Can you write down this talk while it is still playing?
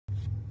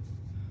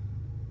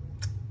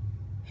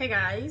Hey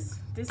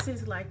guys, this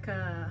is like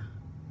an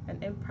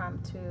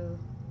impromptu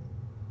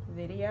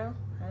video.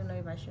 I don't know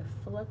if I should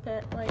flip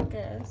it like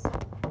this.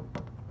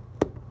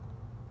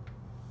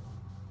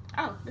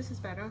 Oh, this is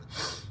better.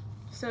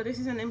 So this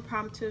is an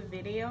impromptu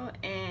video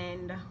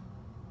and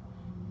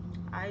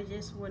I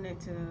just wanted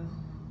to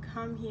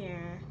come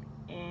here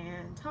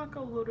and talk a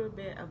little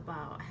bit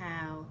about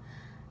how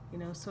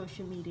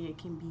social media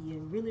can be a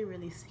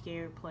really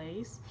scary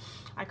place.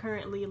 I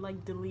currently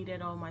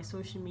deleted all my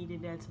social media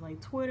that's like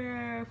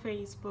Twitter,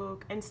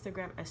 Facebook,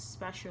 Instagram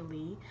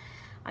especially.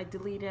 I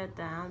deleted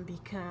them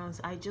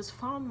because I just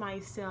found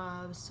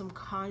myself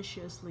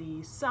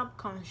subconsciously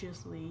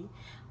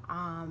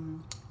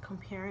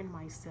comparing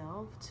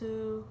myself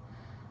to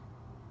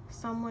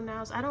someone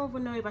else. I don't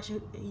even know if I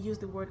should use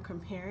the word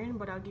comparing,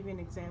 but I'll give you an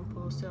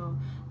example. So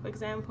for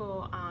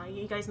example,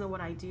 you guys know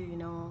what I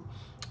do.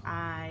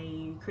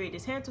 I create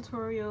these hair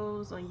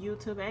tutorials on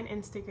YouTube and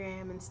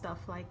Instagram and stuff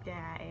like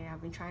that, and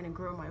I've been trying to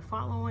grow my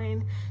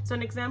following. So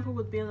an example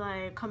would be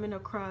like coming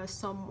across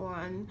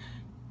someone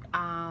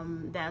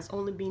that's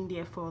only been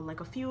there for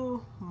like a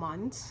few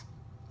months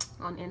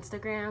on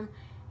Instagram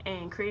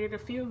and created a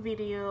few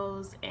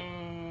videos,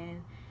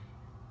 and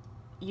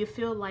you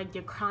feel like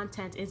your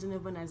content isn't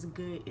even as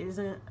good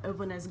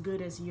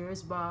as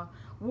yours. But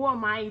who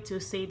am I to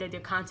say that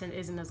your content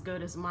isn't as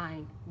good as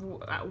mine?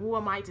 Who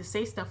am I to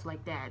say stuff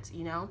like that,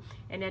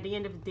 And at the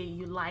end of the day,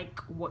 you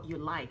like what you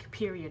like,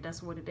 period.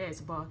 That's what it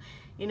is. But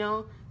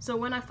so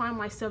when I find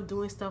myself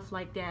doing stuff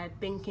like that,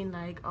 thinking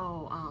like,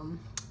 oh,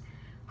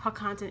 her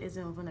content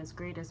isn't even as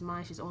great as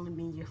mine, she's only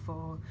been here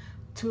for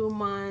 2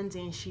 months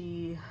and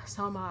she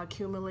somehow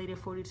accumulated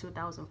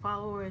 42,000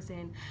 followers,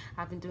 and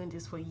I've been doing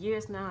this for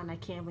years now and I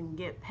can't even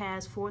get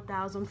past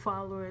 4,000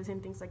 followers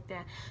and things like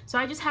that. So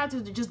I just had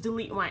to just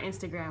delete my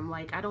Instagram.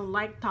 Like, I don't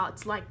like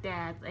thoughts like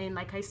that. And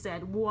like I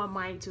said, who am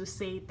I to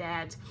say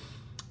that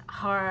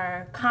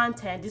her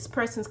content, this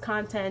person's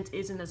content,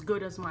 isn't as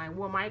good as mine?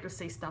 Who am I to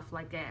say stuff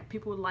like that?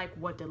 People like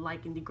what they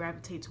like and they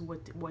gravitate to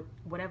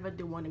whatever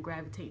they want to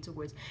gravitate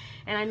towards.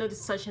 And I know this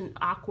is such an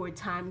awkward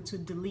time to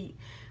delete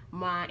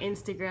my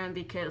Instagram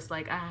because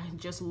like I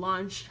just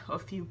launched a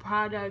few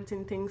products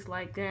and things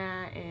like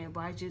that, and but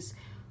I just,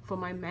 for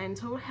my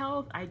mental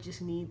health, I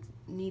just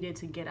needed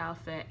to get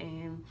off it.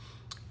 And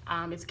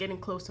it's getting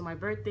close to my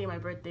birthday. My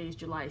birthday is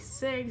July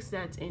 6th.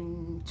 That's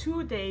in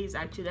 2 days.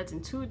 Actually, that's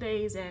in 2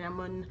 days, and I'm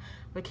on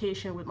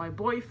vacation with my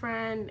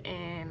boyfriend.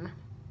 And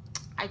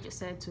I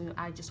just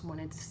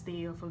wanted to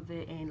stay off of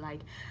it. And like,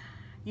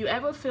 you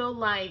ever feel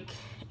like,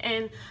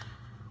 and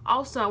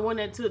also I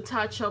wanted to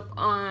touch up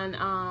on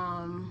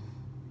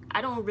I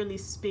don't really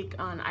speak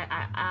on,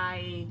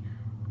 I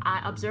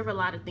observe a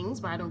lot of things,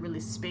 but I don't really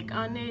speak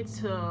on it.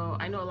 So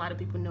I know a lot of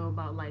people know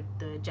about like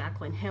the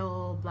Jaclyn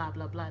Hill blah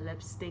blah blah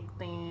lipstick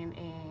thing,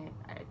 and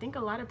I think a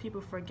lot of people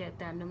forget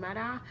that no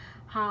matter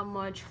how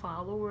much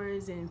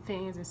followers and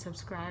fans and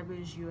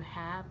subscribers you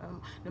have,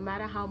 no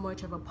matter how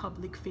much of a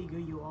public figure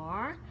you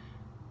are,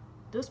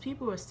 those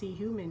people are still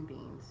human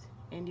beings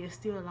and they're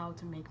still allowed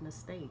to make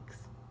mistakes.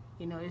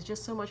 It's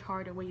just so much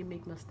harder when you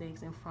make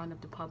mistakes in front of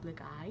the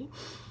public eye.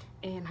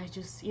 And I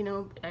just,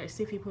 I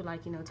see people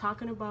like,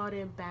 talking about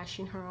it,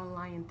 bashing her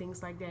online and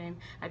things like that. And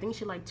I think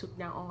she like took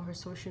down all her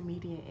social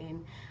media,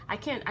 and I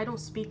don't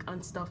speak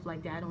on stuff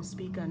like that. I don't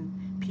speak on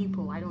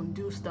people. I don't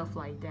do stuff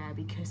like that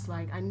because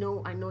like, I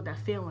know that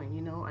feeling,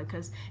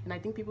 and I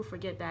think people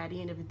forget that at the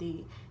end of the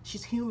day,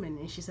 she's human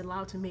and she's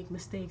allowed to make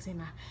mistakes.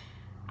 And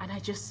I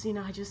just,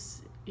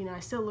 I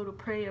say a little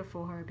prayer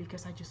for her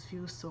because I just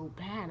feel so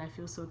bad. I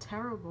feel so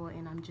terrible,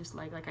 and I'm just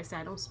like I said,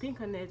 I don't speak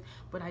on it,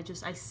 but I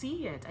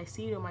see it. I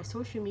see it on my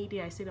social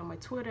media. I see it on my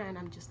Twitter, and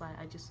I'm just like,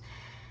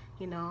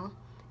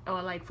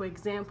 or like for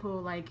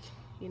example, like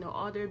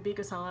other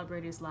bigger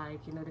celebrities like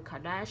the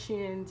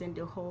Kardashians and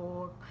the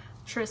whole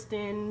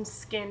Tristan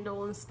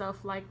scandal and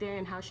stuff like that,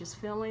 and how she's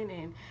feeling.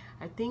 And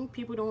I think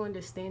people don't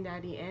understand that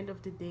at the end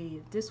of the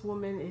day, this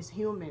woman is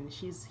human.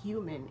 She's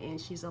human, and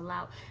she's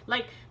allowed,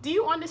 like, do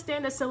you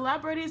understand that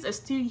celebrities are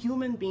still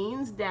human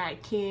beings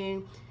that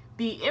can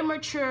be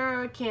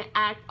immature, can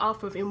act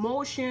off of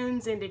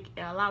emotions, and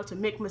they're allowed to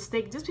make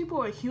mistakes? These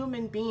people are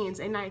human beings,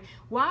 and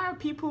why are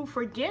people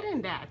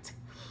forgetting that?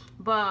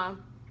 But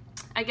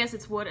I guess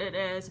it's what it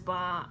is.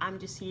 But I'm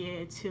just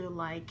here to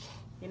like,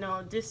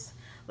 this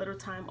little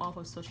time off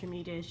of social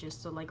media is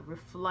just to like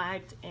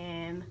reflect,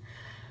 and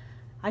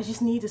I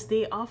just need to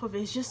stay off of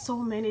it. It's just so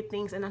many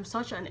things, and I'm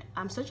such an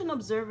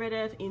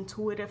observative,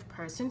 intuitive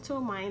person too.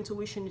 My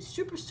intuition is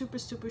super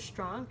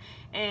strong,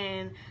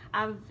 and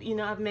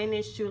I've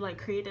managed to like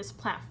create this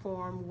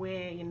platform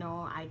where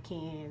I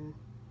can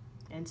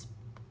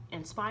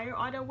inspire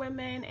other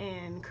women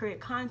and create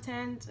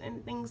content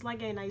and things like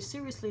that. And I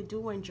seriously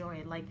do enjoy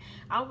it. Like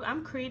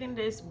I'm creating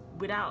this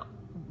without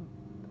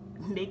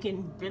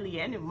making really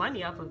any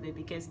money off of it,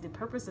 because the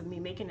purpose of me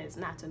making it is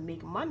not to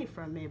make money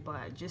from it,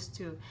 but just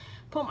to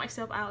put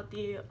myself out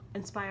there,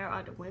 inspire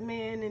other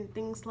women and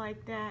things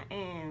like that.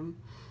 And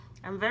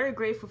I'm very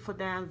grateful for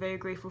that. I'm very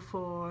grateful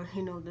for,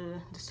 you know, the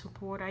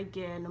support I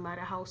get, no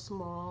matter how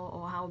small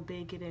or how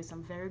big it is.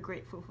 I'm very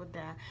grateful for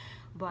that.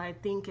 But I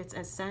think it's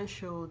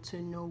essential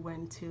to know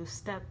when to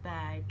step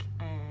back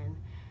and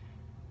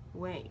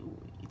when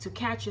to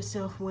catch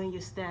yourself when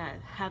you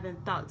start having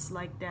thoughts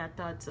like that,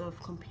 thoughts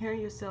of comparing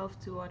yourself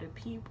to other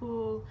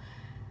people,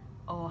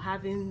 or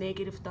having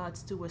negative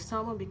thoughts towards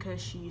someone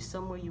because she's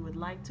somewhere you would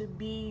like to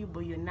be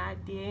but you're not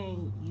there,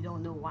 and you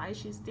don't know why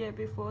she's there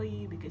before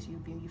you because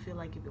you feel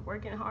like you've been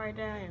working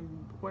harder and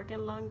working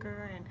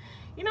longer, and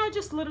you know,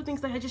 just little things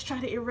that I just try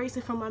to erase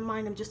it from my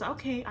mind. I'm just like,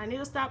 okay, I need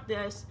to stop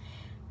this,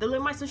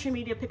 delete my social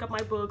media, pick up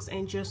my books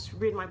and just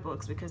read my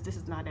books because this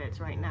is not it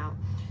right now.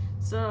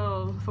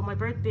 So for my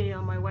birthday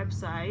on my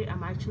website,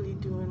 I'm actually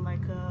doing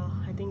like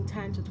I think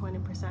 10 to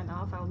 20%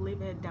 off. I'll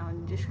leave it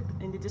down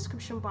in the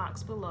description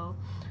box below.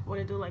 I want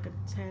to do like a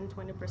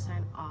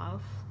 10-20%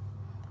 off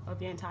of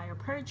the entire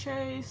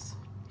purchase,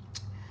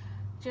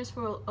 just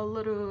for a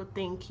little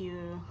thank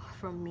you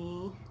from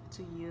me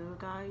to you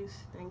guys.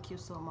 Thank you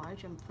so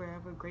much. I'm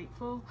forever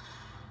grateful.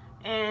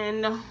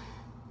 And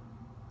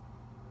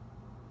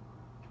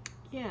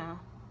yeah,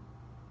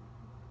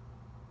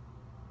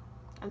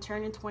 I'm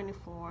turning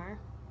 24.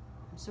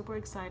 I'm super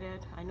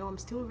excited. I know I'm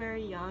still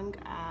very young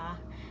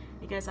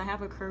because I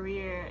have a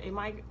career and in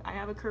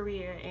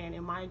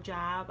my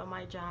job,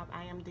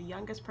 I am the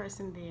youngest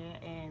person there,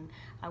 and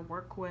I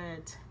work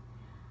with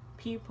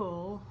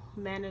people,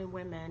 men and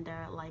women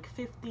that are like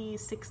 50,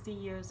 60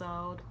 years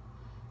old,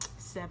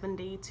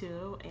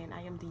 72, and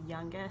I am the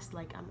youngest.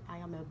 Like I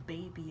am a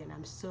baby, and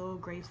I'm so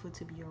grateful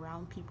to be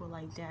around people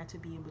like that, to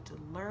be able to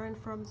learn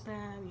from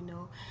them, you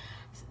know,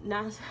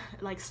 not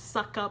like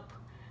suck up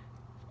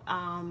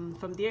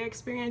from their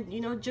experience,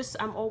 you know. Just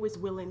I'm always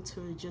willing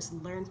to just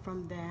learn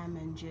from them,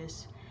 and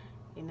just,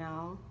 you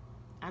know,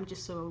 I'm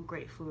just so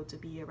grateful to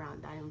be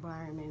around that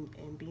environment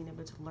and being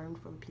able to learn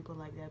from people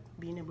like that,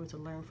 being able to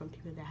learn from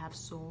people that have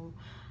so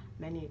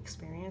many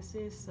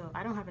experiences. So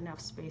I don't have enough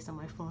space on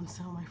my phone,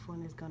 so my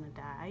phone is gonna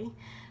die.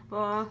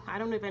 But I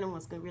don't know if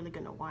anyone's really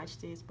gonna watch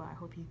this, but I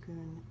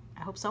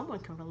hope someone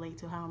can relate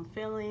to how I'm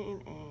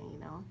feeling, and you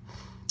know.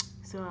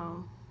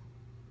 So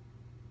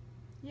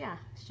yeah,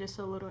 it's just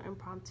a little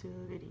impromptu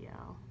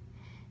video,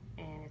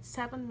 and it's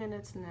 7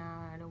 minutes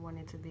now. I don't want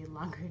it to be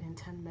longer than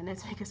 10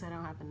 minutes because I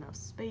don't have enough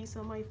space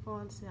on my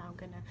phone. So I'm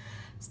gonna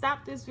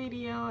stop this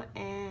video,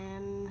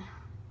 and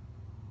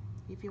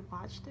if you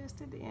watched this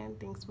to the end,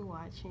 thanks for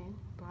watching.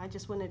 But I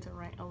just wanted to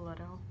write a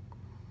little,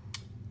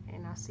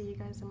 and I'll see you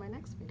guys in my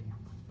next video.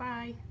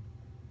 Bye.